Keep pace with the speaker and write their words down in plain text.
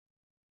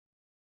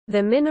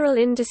The mineral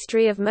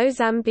industry of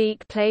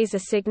Mozambique plays a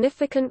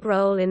significant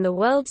role in the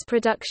world's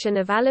production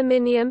of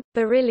aluminium,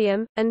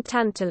 beryllium, and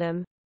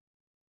tantalum.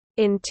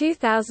 In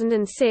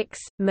 2006,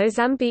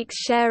 Mozambique's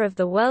share of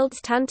the world's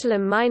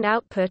tantalum mine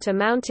output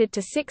amounted to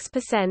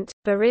 6%,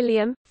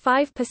 beryllium,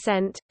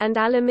 5%, and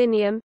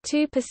aluminium,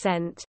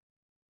 2%.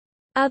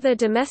 Other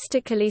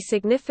domestically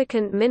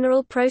significant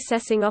mineral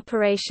processing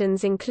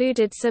operations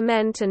included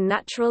cement and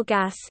natural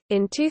gas.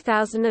 In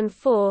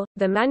 2004,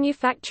 the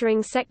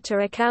manufacturing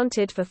sector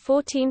accounted for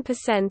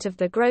 14% of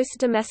the gross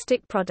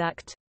domestic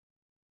product.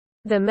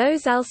 The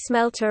Mozal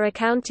smelter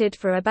accounted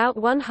for about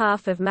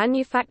one-half of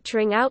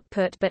manufacturing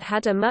output but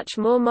had a much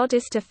more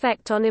modest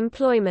effect on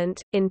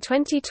employment. In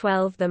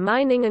 2012, the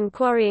mining and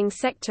quarrying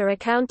sector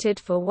accounted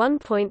for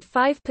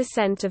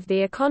 1.5% of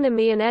the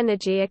economy and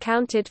energy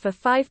accounted for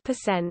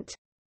 5%.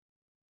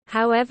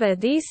 However,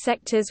 these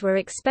sectors were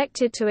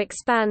expected to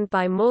expand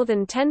by more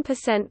than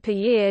 10% per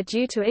year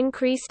due to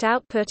increased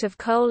output of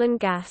coal and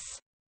gas.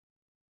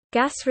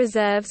 Gas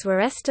reserves were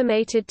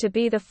estimated to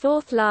be the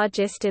fourth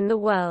largest in the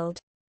world.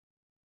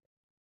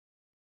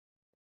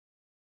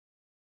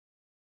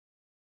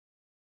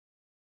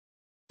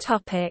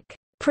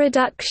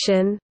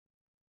 Production.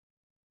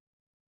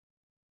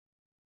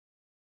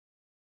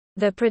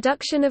 The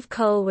production of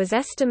coal was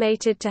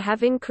estimated to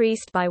have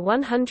increased by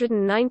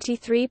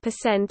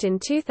 193% in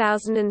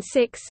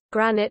 2006,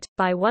 granite,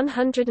 by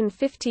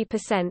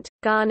 150%,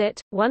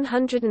 garnet,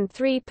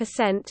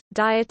 103%,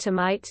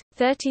 diatomite,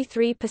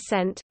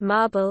 33%,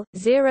 marble,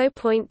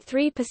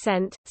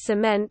 0.3%,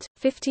 cement,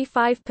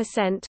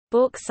 55%,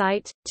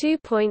 bauxite,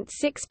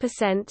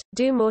 2.6%,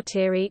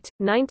 dumortierite,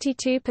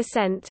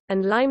 92%,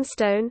 and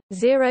limestone,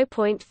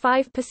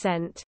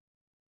 0.5%.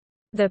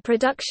 The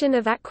production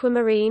of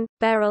aquamarine,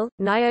 beryl,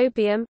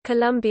 niobium,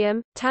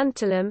 columbium,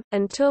 tantalum,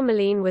 and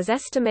tourmaline was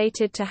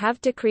estimated to have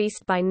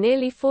decreased by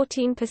nearly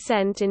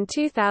 14% in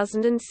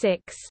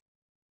 2006.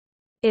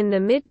 In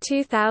the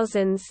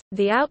mid-2000s,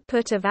 the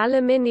output of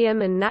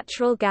aluminium and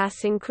natural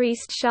gas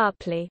increased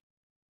sharply.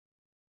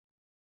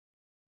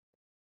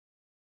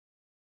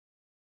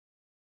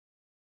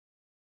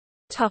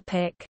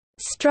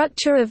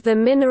 Structure of the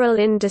mineral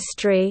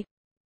industry.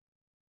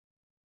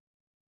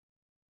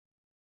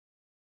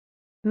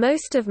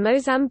 Most of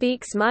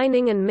Mozambique's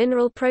mining and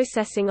mineral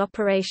processing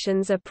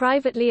operations are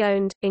privately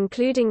owned,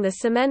 including the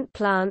cement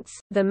plants,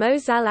 the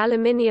Mozal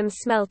aluminium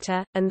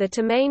smelter, and the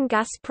Tamane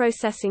gas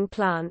processing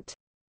plant.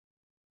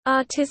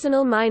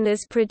 Artisanal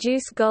miners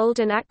produce gold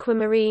and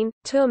aquamarine,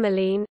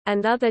 tourmaline,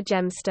 and other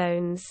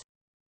gemstones.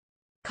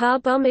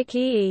 Carbonic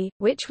EE,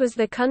 which was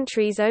the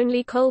country's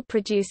only coal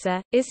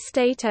producer, is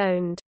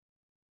state-owned.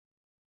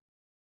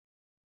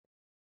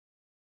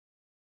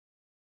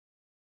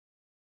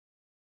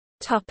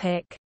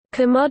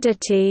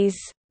 Commodities.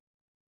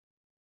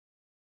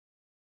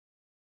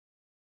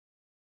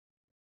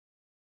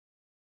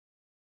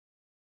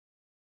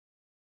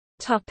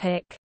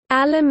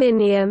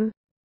 Aluminium.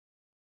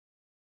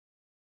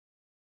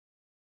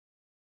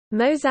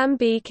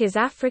 Mozambique is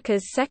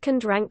Africa's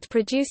second-ranked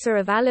producer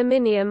of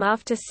aluminium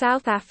after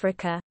South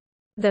Africa.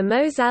 The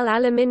Mozal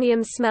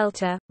aluminium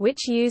smelter,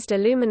 which used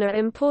alumina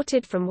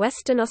imported from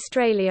Western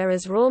Australia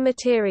as raw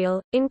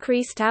material,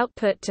 increased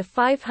output to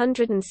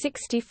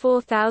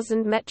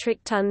 564,000 metric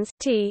tons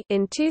 (t)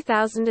 in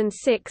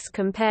 2006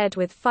 compared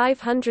with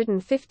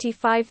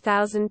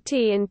 555,000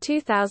 t in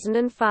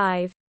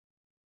 2005.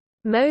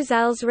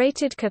 Mozal's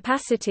rated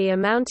capacity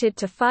amounted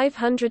to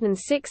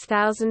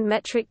 506,000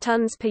 metric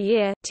tons per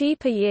year (t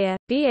per year).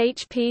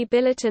 BHP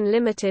Billiton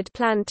Limited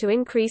planned to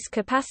increase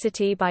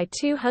capacity by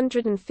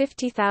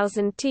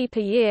 250,000 t per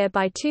year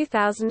by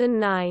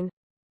 2009.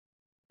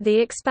 The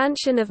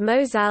expansion of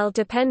Mozal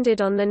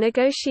depended on the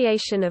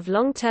negotiation of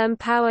long-term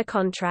power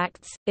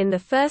contracts. In the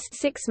first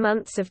 6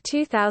 months of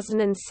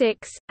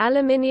 2006,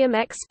 aluminium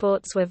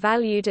exports were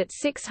valued at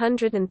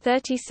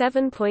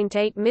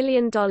 $637.8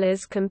 million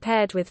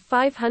compared with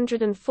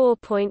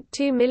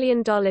 $504.2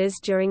 million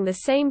during the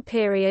same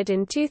period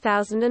in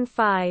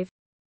 2005.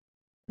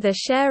 The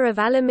share of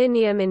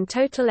aluminium in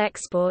total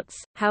exports,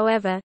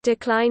 however,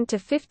 declined to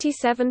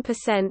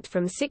 57%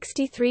 from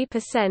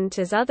 63%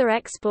 as other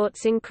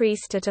exports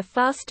increased at a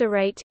faster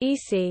rate.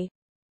 E.C.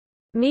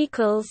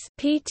 Michels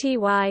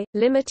Pty,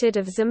 Limited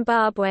of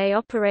Zimbabwe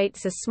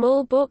operates a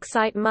small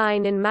bauxite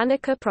mine in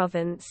Manica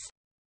province.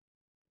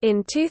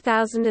 In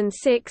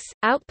 2006,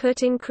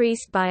 output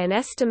increased by an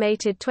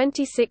estimated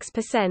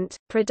 26%.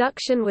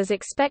 Production was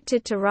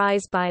expected to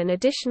rise by an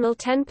additional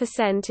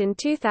 10% in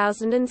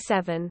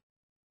 2007.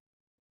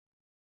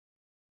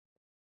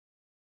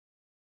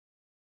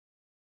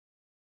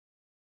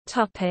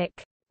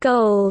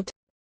 Gold.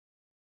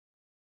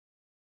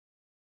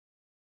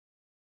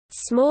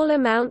 Small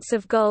amounts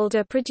of gold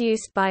are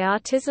produced by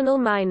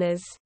artisanal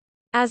miners.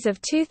 As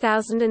of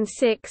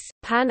 2006,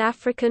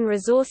 Pan-African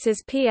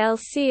Resources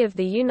plc of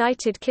the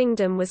United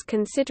Kingdom was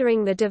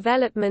considering the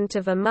development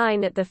of a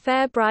mine at the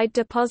Fairbride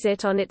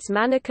deposit on its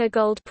Manica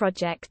gold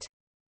project.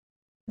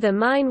 The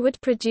mine would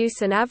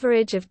produce an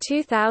average of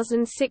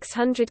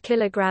 2,600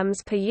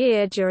 kilograms per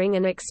year during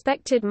an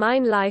expected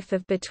mine life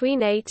of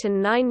between 8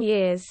 and 9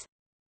 years.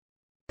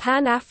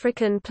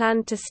 Pan-African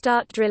planned to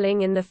start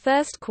drilling in the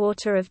first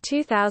quarter of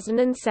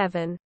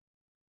 2007.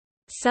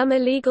 Some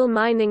illegal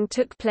mining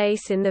took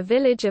place in the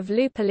village of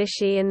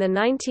Lupalishi in the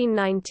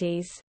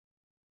 1990s.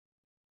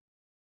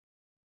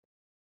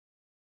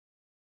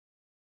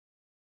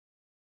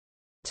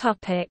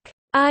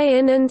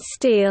 Iron and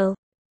steel.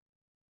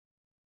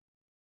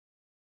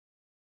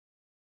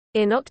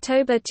 In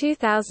October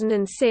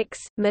 2006,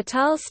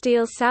 Metal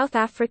Steel South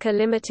Africa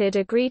Limited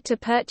agreed to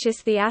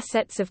purchase the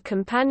assets of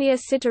Companhia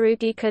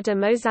Siderúrgica de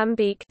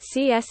Moçambique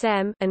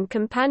 (CSM) and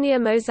Companhia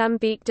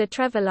Mozambique de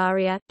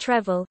Trevelaria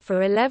 (Trevel)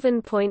 for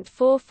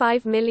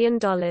 $11.45 million.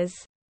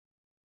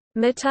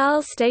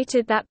 Metal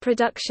stated that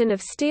production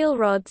of steel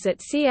rods at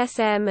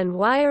CSM and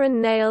wire and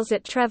nails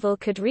at Trevel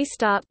could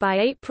restart by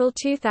April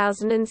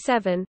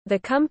 2007. The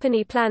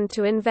company planned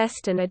to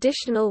invest an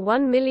additional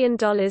 $1 million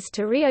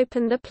to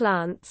reopen the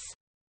plants.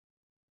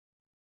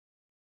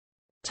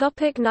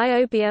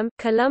 Niobium,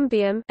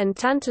 Columbium, and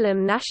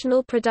Tantalum.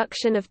 National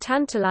production of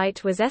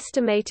tantalite was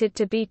estimated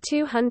to be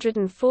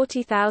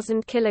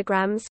 240,000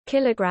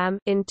 kilogram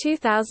in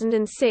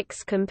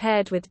 2006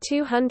 compared with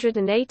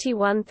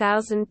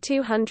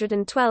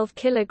 281,212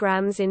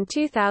 kilograms in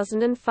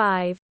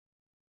 2005.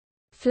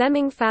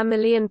 Fleming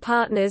Family and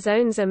Partners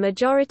owns a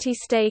majority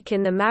stake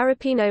in the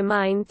Maripino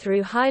mine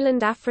through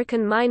Highland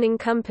African Mining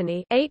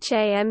Company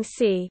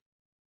 (HAMC).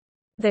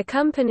 The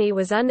company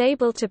was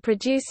unable to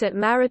produce at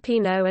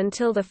Maripino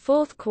until the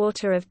fourth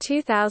quarter of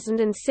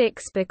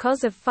 2006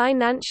 because of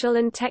financial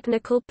and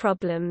technical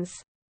problems.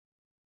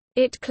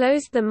 It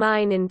closed the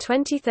mine in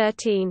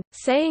 2013,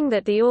 saying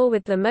that the ore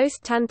with the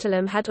most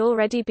tantalum had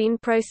already been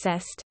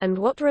processed, and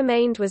what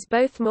remained was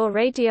both more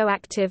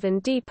radioactive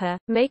and deeper,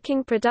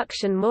 making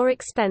production more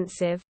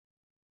expensive.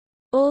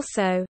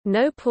 Also,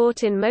 no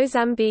port in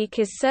Mozambique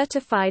is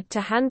certified to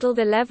handle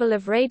the level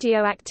of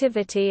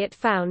radioactivity it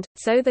found,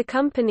 so the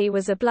company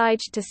was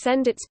obliged to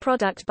send its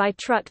product by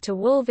truck to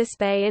Walvis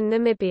Bay in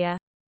Namibia.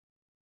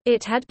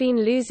 It had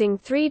been losing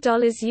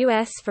 $3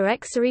 US for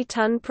every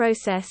ton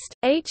processed.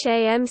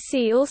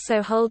 HAMC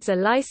also holds a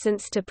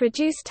license to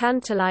produce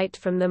tantalite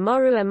from the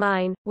Morua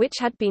mine, which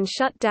had been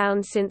shut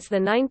down since the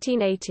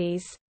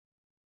 1980s.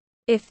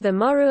 If the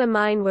Morua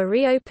mine were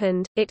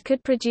reopened, it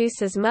could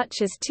produce as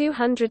much as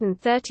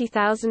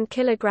 230,000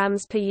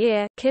 kilograms per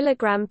year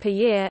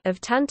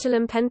of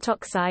tantalum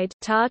pentoxide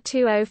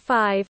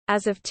 (TAR205).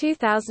 As of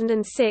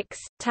 2006,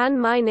 Tan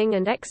Mining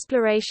and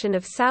Exploration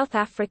of South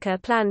Africa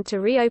planned to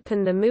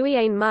reopen the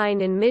Muiane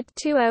mine in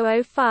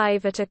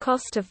mid-2005 at a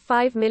cost of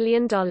 $5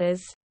 million.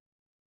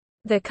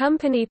 The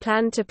company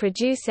planned to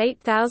produce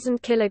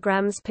 8,000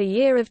 kilograms per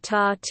year of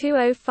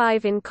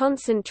TAR205 in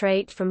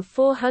concentrate from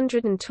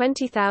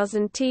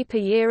 420,000 T per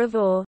year of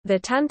ore. The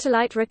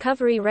tantalite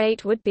recovery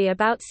rate would be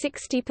about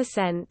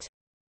 60%.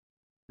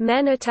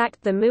 Men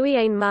attacked the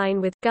Muiane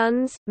mine with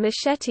guns,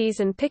 machetes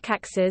and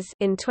pickaxes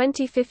in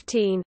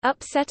 2015,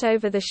 upset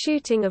over the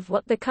shooting of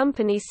what the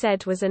company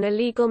said was an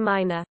illegal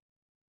miner.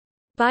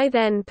 By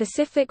then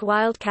Pacific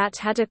Wildcat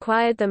had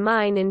acquired the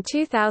mine in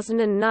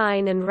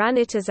 2009 and ran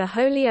it as a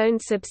wholly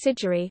owned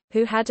subsidiary,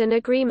 who had an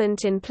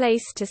agreement in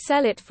place to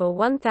sell it for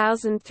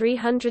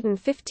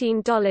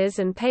 $1,315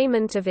 and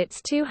payment of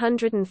its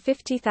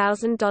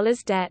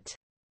 $250,000 debt.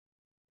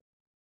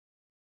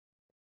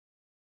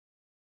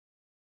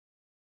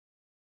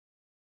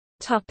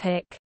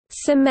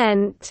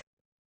 Cement.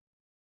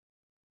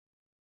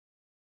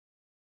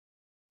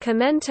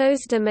 Cimentos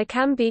de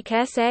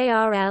Moçambique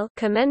SARL,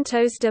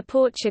 Cimentos de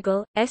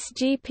Portugal,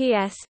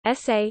 SGPS,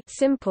 SA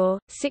Simpor,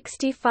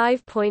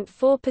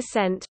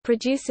 65.4%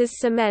 produces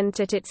cement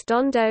at its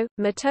Dondo,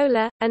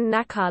 Matola, and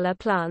Nacala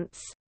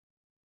plants.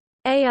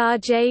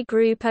 ARJ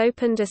Group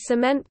opened a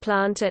cement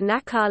plant at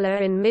Nacala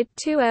in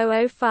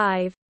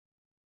mid-2005.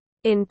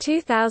 In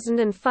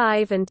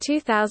 2005 and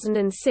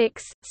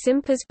 2006,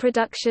 Simper's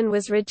production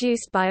was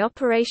reduced by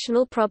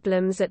operational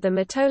problems at the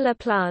Matola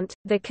plant.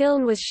 The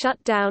kiln was shut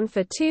down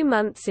for 2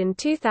 months in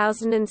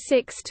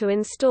 2006 to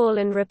install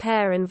and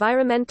repair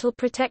environmental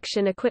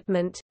protection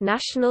equipment.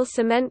 National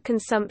cement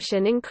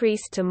consumption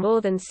increased to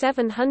more than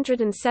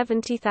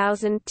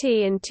 770,000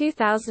 T in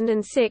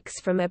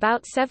 2006 from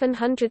about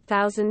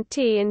 700,000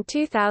 T in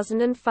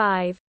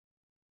 2005.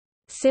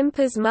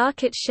 Simper's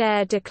market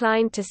share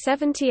declined to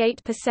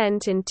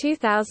 78% in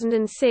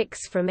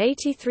 2006 from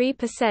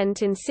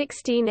 83% in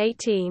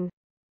 16-18.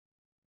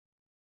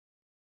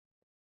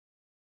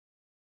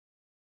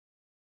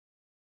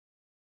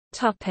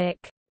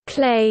 Topic: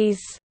 Clays.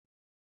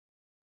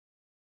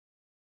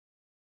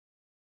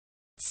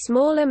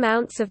 Small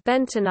amounts of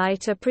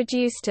bentonite are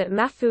produced at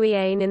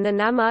Mafuiane in the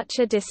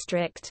Namacha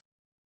district.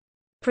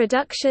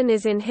 Production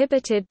is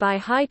inhibited by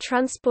high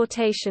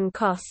transportation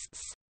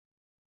costs.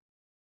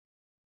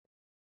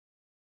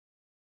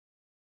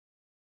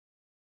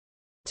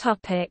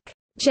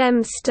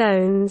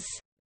 Gemstones.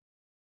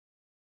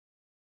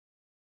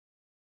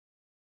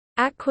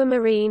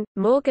 Aquamarine,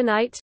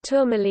 morganite,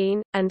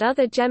 tourmaline, and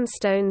other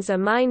gemstones are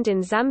mined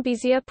in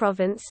Zambezia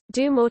Province,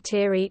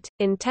 dumortierite,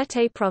 in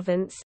Tete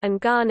Province, and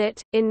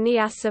garnet, in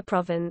Niassa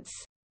Province.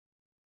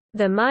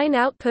 The mine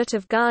output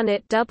of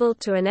garnet doubled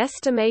to an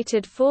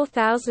estimated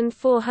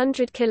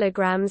 4,400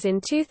 kg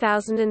in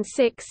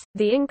 2006.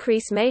 The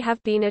increase may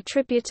have been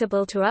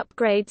attributable to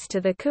upgrades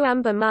to the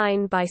Cuamba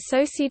mine by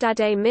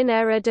Sociedade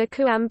Minera de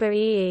Cuamba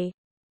e.e.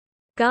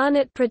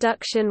 Garnet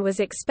production was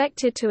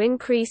expected to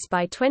increase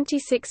by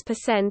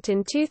 26%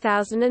 in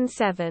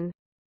 2007.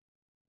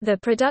 The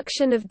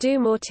production of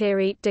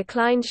dumortierite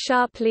declined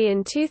sharply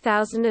in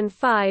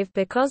 2005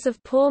 because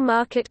of poor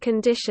market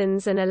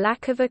conditions and a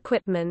lack of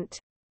equipment.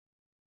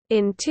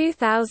 In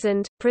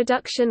 2000,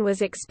 production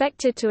was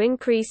expected to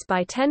increase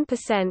by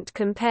 10%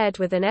 compared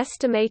with an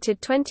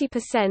estimated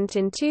 20%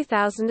 in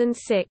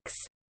 2006.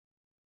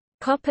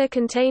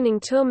 Copper-containing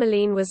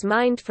tourmaline was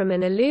mined from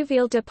an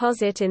alluvial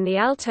deposit in the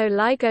Alto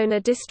Ligona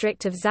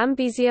district of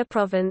Zambezia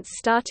Province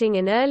starting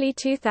in early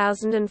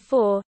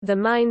 2004. The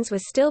mines were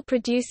still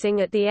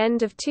producing at the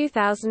end of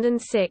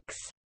 2006.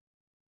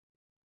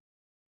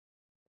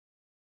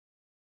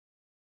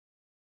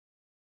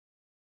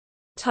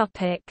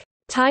 Topic: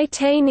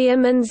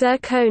 Titanium and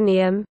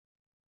zirconium.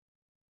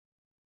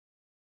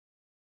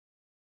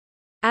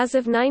 As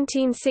of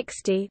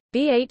 1960,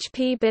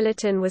 BHP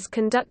Billiton was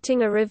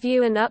conducting a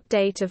review and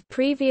update of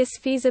previous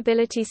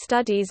feasibility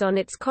studies on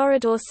its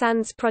Corridor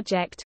Sands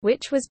project,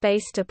 which was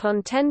based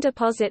upon 10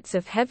 deposits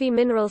of heavy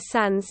mineral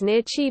sands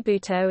near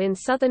Chibuto in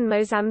southern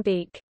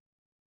Mozambique.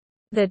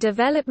 The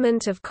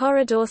development of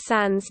Corridor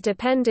Sands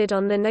depended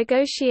on the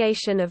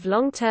negotiation of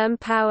long-term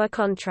power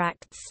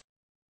contracts.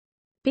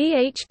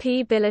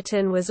 BHP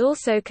Billiton was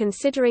also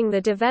considering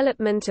the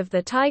development of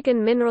the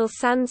Tigan Mineral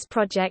Sands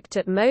project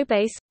at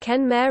Mobase.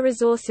 Kenmare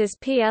Resources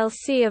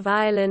plc of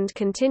Ireland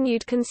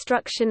continued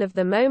construction of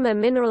the Moma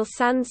Mineral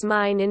Sands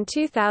mine in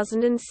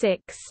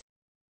 2006.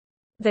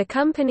 The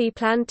company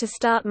planned to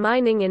start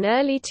mining in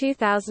early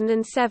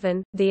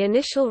 2007. The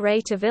initial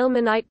rate of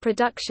ilmenite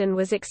production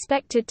was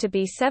expected to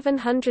be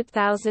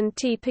 700,000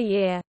 t per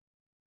year.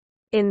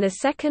 In the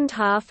second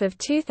half of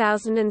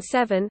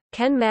 2007,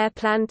 Kenmare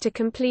planned to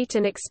complete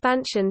an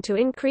expansion to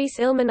increase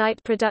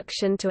ilmenite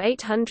production to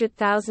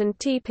 800,000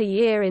 t per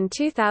year in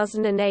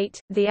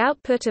 2008. The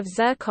output of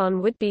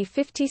zircon would be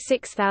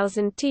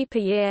 56,000 t per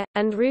year,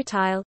 and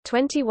rutile,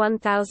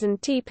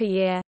 21,000 t per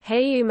year.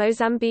 Hayu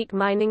Mozambique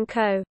Mining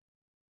Co.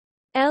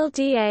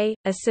 LDA,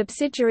 a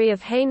subsidiary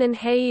of Hainan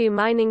Hayu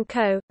Mining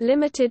Co.,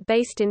 Limited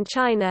based in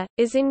China,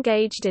 is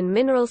engaged in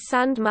mineral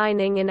sand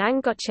mining in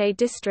Angoche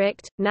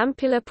District,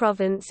 Nampula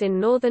Province in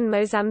northern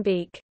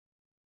Mozambique.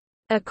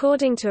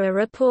 According to a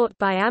report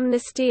by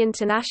Amnesty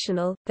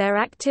International, their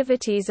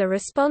activities are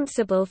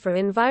responsible for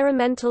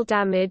environmental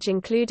damage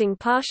including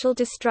partial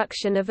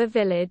destruction of a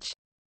village.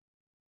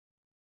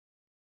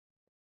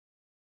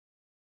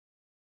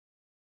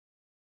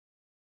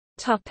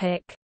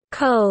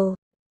 Coal.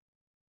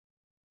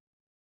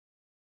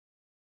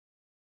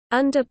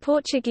 Under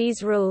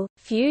Portuguese rule,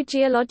 few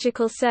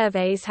geological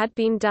surveys had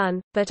been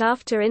done, but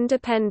after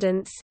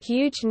independence,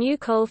 huge new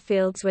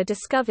coalfields were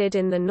discovered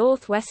in the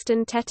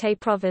northwestern Tete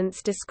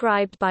province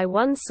described by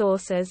one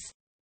source as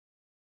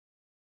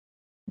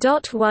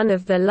one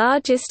of the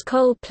largest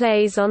coal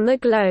plays on the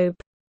globe.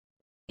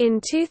 In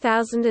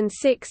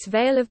 2006,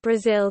 Vale of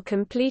Brazil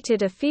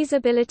completed a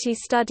feasibility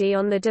study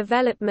on the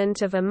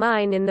development of a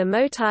mine in the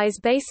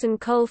Motais Basin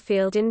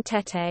coalfield in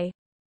Tete.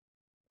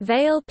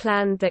 Vale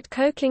planned that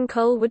coking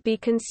coal would be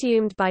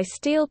consumed by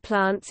steel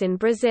plants in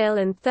Brazil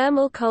and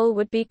thermal coal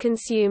would be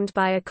consumed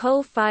by a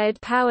coal-fired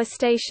power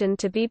station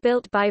to be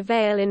built by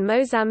Vale in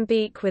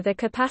Mozambique with a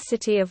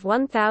capacity of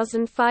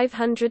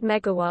 1,500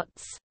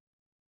 megawatts.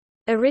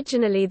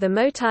 Originally the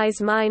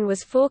Motais mine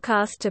was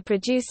forecast to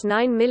produce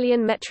 9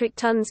 million metric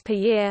tons per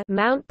year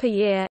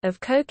of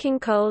coking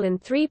coal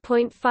and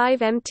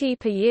 3.5 mt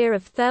per year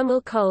of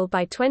thermal coal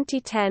by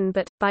 2010,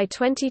 but, by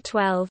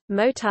 2012,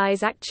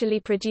 Motais actually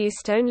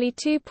produced only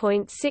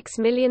 2.6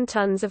 million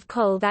tons of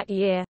coal that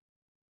year.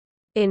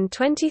 In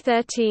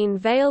 2013,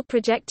 Vale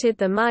projected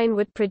the mine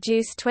would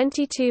produce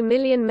 22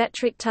 million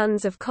metric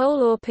tons of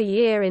coal ore per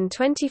year in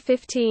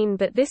 2015,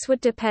 but this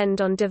would depend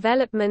on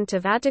development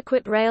of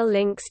adequate rail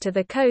links to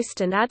the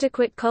coast and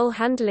adequate coal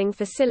handling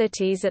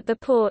facilities at the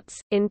ports.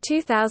 In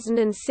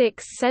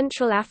 2006,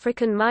 Central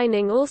African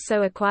Mining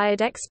also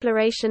acquired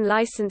exploration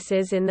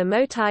licenses in the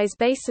Motais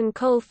Basin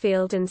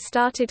coalfield and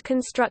started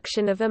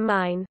construction of a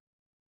mine.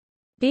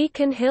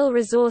 Beacon Hill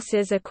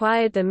Resources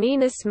acquired the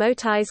Minas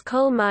Motais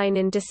coal mine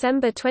in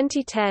December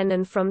 2010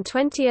 and from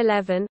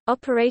 2011,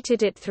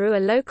 operated it through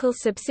a local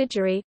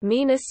subsidiary,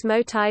 Minas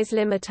Motais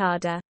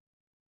Limitada.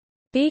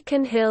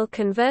 Beacon Hill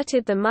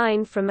converted the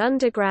mine from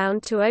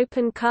underground to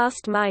open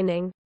cast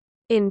mining.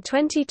 In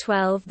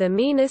 2012, the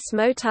Minas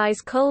Motais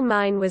coal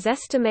mine was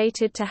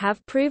estimated to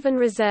have proven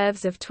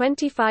reserves of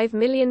 25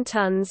 million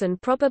tons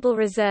and probable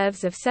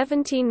reserves of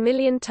 17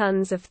 million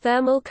tons of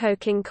thermal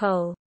coking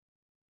coal.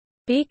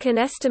 Beacon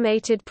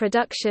estimated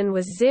production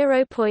was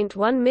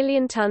 0.1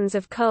 million tons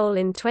of coal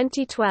in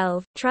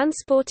 2012,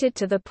 transported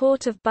to the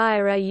port of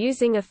Beira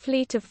using a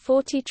fleet of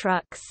 40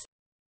 trucks.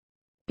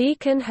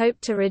 Beacon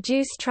hoped to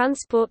reduce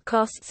transport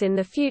costs in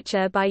the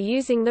future by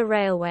using the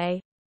railway.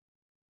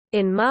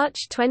 In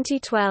March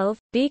 2012,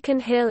 Beacon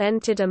Hill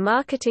entered a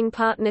marketing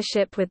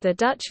partnership with the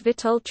Dutch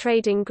Vitol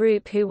Trading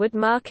Group, who would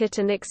market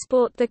and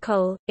export the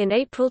coal. In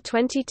April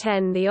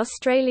 2010, the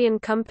Australian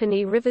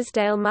company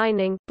Riversdale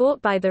Mining,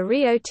 bought by the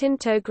Rio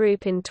Tinto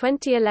Group in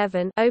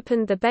 2011,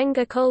 opened the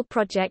Benga coal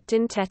project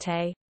in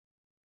Tete.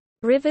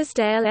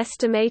 Riversdale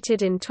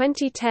estimated in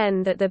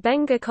 2010 that the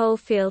Benga coal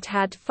field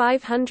had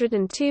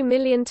 502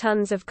 million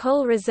tons of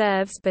coal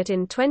reserves, but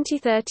in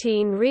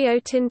 2013 Rio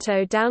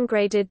Tinto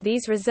downgraded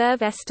these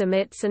reserve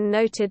estimates and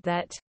noted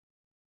that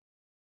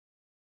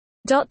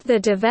the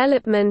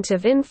development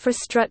of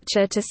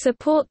infrastructure to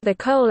support the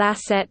coal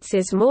assets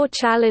is more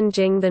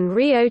challenging than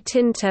Rio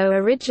Tinto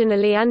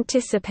originally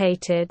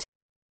anticipated.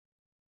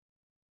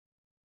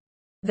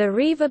 The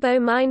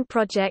Revabo mine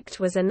project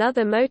was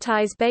another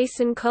Motais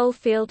Basin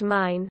coalfield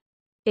mine.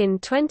 In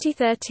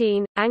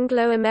 2013,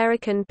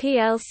 Anglo-American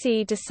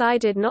plc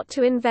decided not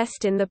to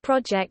invest in the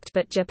project,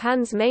 but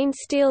Japan's main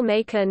steel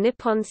maker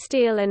Nippon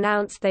Steel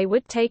announced they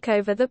would take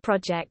over the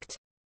project.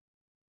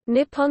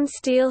 Nippon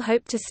Steel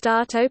hoped to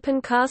start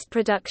open cast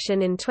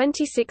production in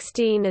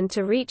 2016 and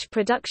to reach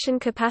production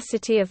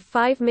capacity of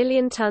 5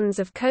 million tons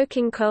of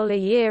coking coal a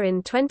year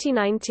in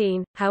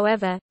 2019.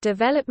 However,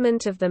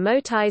 development of the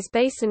Motais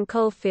Basin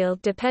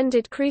coalfield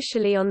depended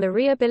crucially on the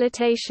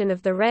rehabilitation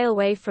of the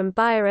railway from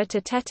Beira to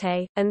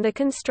Tete, and the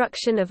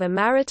construction of a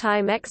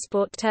maritime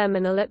export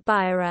terminal at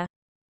Beira.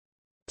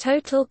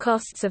 Total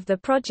costs of the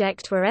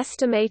project were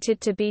estimated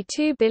to be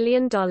 $2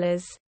 billion.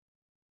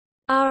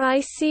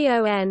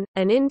 RICON,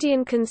 an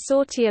Indian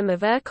consortium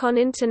of Ercon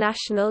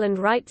International and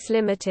Rights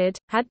Limited,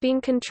 had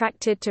been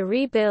contracted to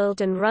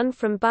rebuild and run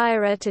from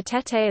Beira to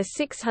Tete a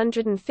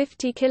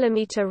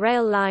 650-kilometre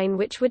rail line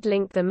which would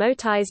link the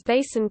Motais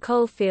Basin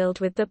coalfield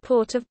with the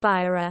port of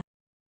Beira.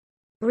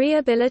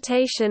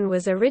 Rehabilitation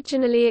was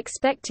originally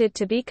expected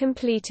to be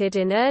completed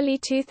in early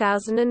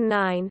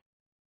 2009.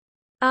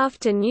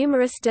 After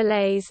numerous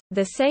delays,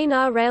 the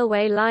Seinar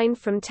railway line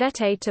from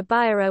Tete to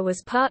Beira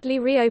was partly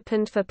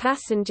reopened for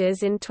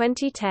passengers in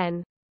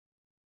 2010.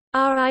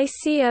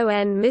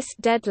 RICON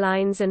missed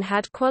deadlines and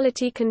had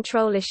quality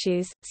control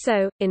issues,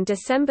 so, in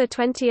December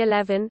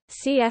 2011,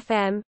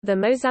 CFM, the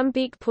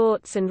Mozambique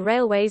Ports and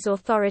Railways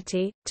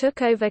Authority,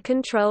 took over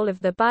control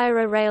of the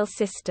Beira rail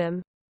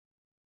system.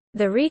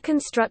 The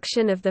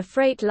reconstruction of the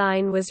freight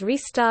line was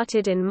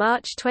restarted in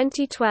March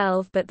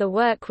 2012, but the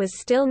work was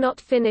still not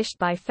finished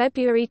by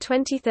February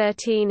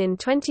 2013. In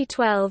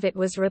 2012, it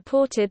was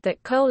reported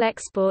that coal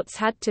exports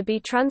had to be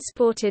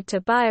transported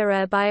to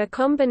Beira by a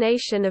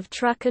combination of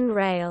truck and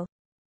rail.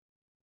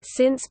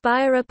 Since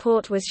Beira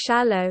port was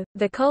shallow,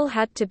 the coal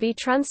had to be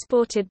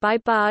transported by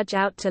barge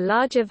out to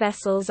larger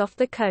vessels off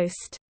the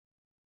coast.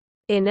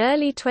 In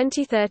early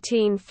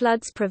 2013,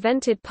 floods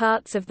prevented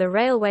parts of the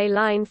railway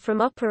line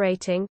from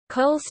operating,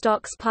 coal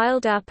stocks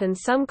piled up and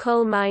some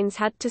coal mines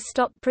had to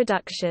stop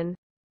production.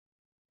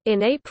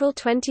 In April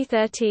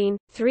 2013,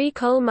 3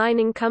 coal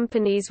mining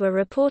companies were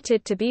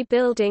reported to be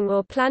building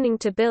or planning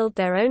to build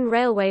their own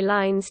railway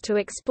lines to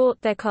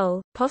export their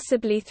coal,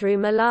 possibly through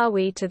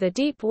Malawi to the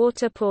deep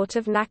water port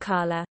of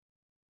Nacala.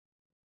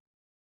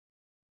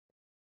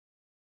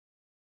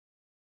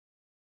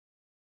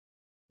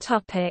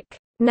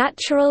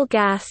 Natural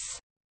gas.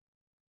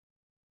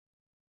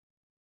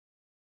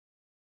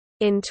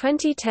 In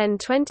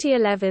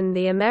 2010–2011,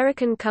 the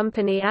American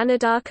company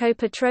Anadarko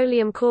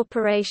Petroleum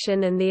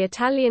Corporation and the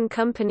Italian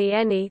company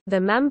Eni,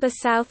 the Mamba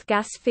South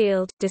gas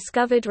field,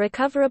 discovered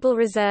recoverable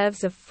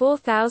reserves of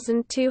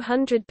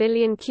 4,200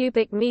 billion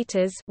cubic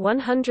meters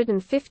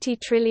 (150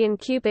 trillion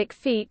cubic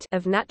feet)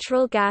 of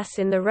natural gas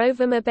in the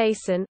Rovuma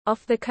Basin,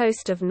 off the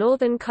coast of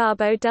northern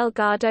Cabo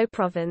Delgado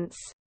province.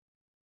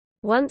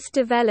 Once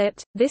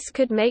developed, this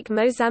could make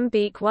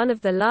Mozambique one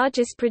of the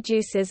largest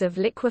producers of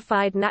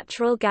liquefied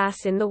natural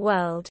gas in the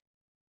world.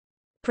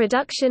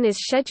 Production is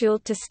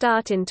scheduled to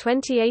start in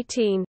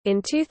 2018.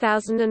 In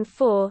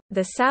 2004,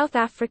 the South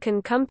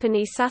African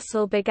company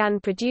Sasol began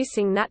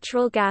producing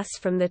natural gas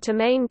from the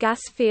Temane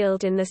gas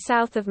field in the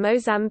south of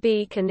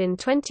Mozambique and in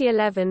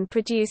 2011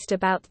 produced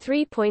about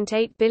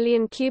 3.8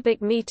 billion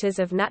cubic meters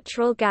of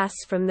natural gas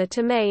from the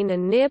Temane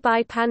and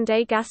nearby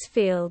Pandey gas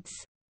fields.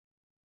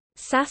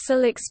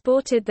 Sasol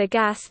exported the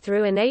gas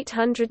through an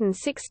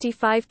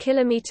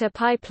 865-kilometre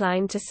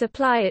pipeline to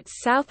supply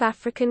its South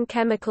African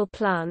chemical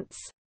plants.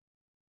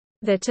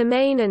 The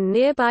Temane and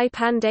nearby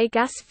Pandey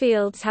gas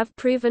fields have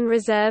proven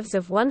reserves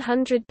of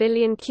 100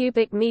 billion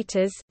cubic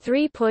meters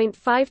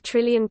 (3.5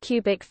 trillion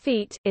cubic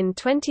feet) in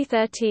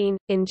 2013.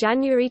 In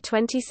January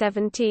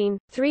 2017,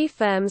 3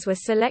 firms were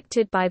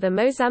selected by the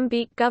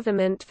Mozambique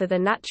government for the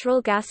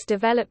natural gas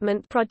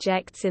development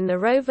projects in the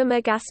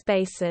Rovuma gas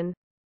basin.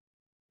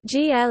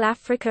 GL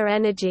Africa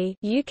Energy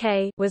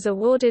 (UK) was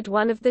awarded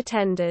one of the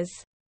tenders.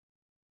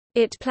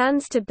 It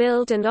plans to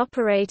build and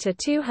operate a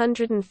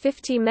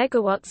 250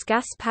 MW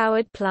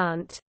gas-powered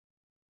plant.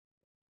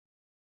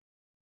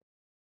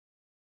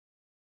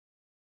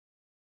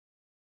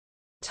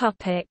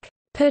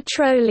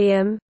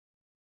 Petroleum.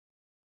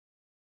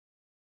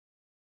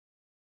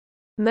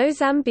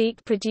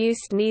 Mozambique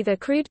produced neither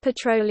crude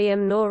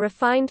petroleum nor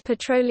refined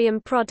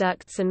petroleum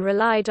products and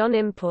relied on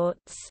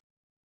imports.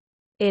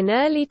 In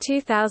early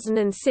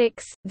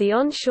 2006, the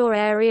onshore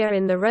area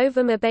in the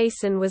Rovuma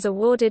Basin was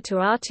awarded to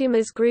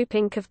Artumas Group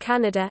Inc. of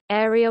Canada,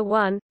 Area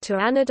 1, to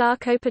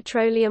Anadarko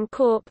Petroleum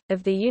Corp.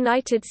 Of the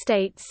United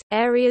States,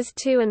 Areas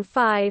 2 and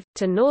 5,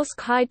 to Norsk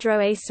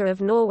Hydro ASA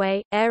of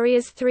Norway,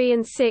 Areas 3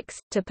 and 6,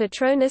 to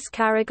Petronas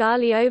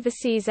Carigali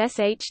Overseas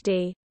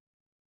SHD.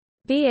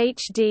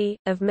 BHD,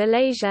 of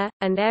Malaysia,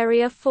 and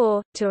Area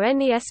 4, to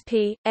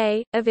NESP,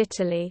 A, of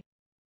Italy.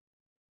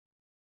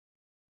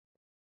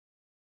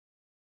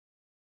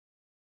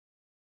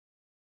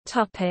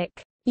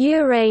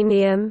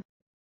 Uranium.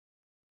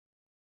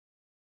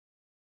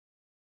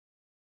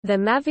 The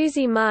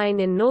Mavuzi mine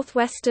in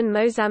northwestern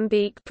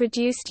Mozambique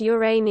produced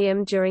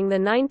uranium during the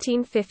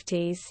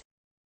 1950s.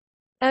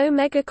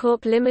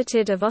 Omegacorp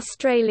Limited of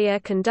Australia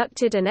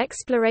conducted an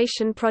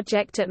exploration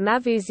project at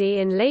Mavuzi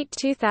in late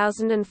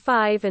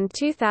 2005 and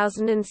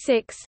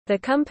 2006. The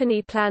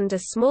company planned a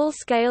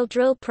small-scale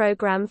drill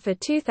program for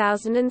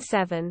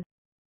 2007.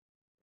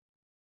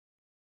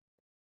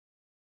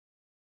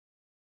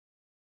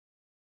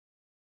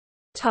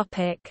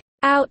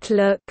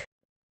 Outlook.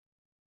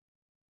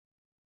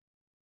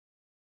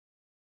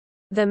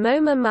 The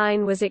Moma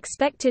mine was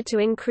expected to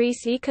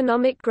increase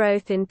economic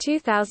growth in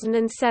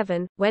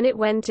 2007, when it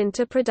went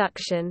into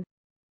production.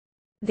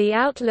 The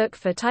outlook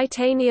for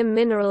titanium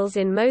minerals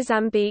in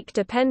Mozambique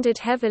depended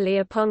heavily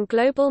upon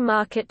global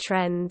market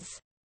trends.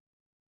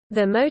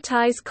 The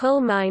Motais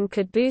coal mine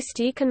could boost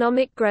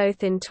economic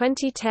growth in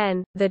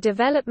 2010. The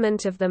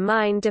development of the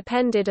mine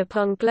depended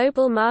upon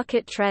global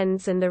market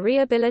trends and the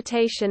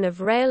rehabilitation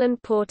of rail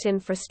and port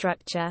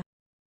infrastructure.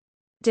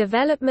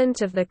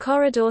 Development of the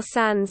Corridor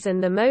Sands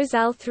and the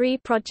Mosal 3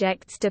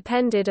 projects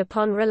depended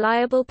upon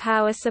reliable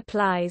power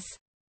supplies.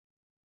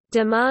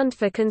 Demand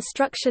for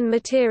construction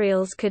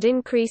materials could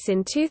increase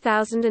in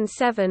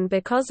 2007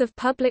 because of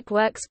public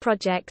works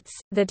projects.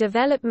 The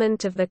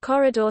development of the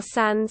Corridor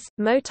Sands,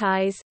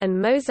 Motais, and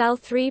Mosal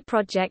 3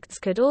 projects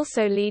could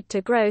also lead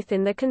to growth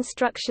in the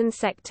construction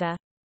sector.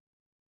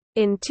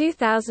 In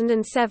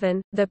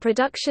 2007, the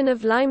production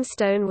of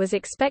limestone was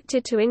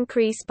expected to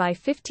increase by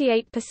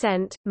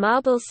 58%,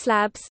 marble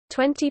slabs,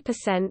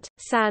 20%,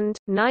 sand,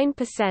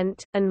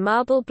 9%, and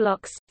marble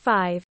blocks,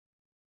 5%.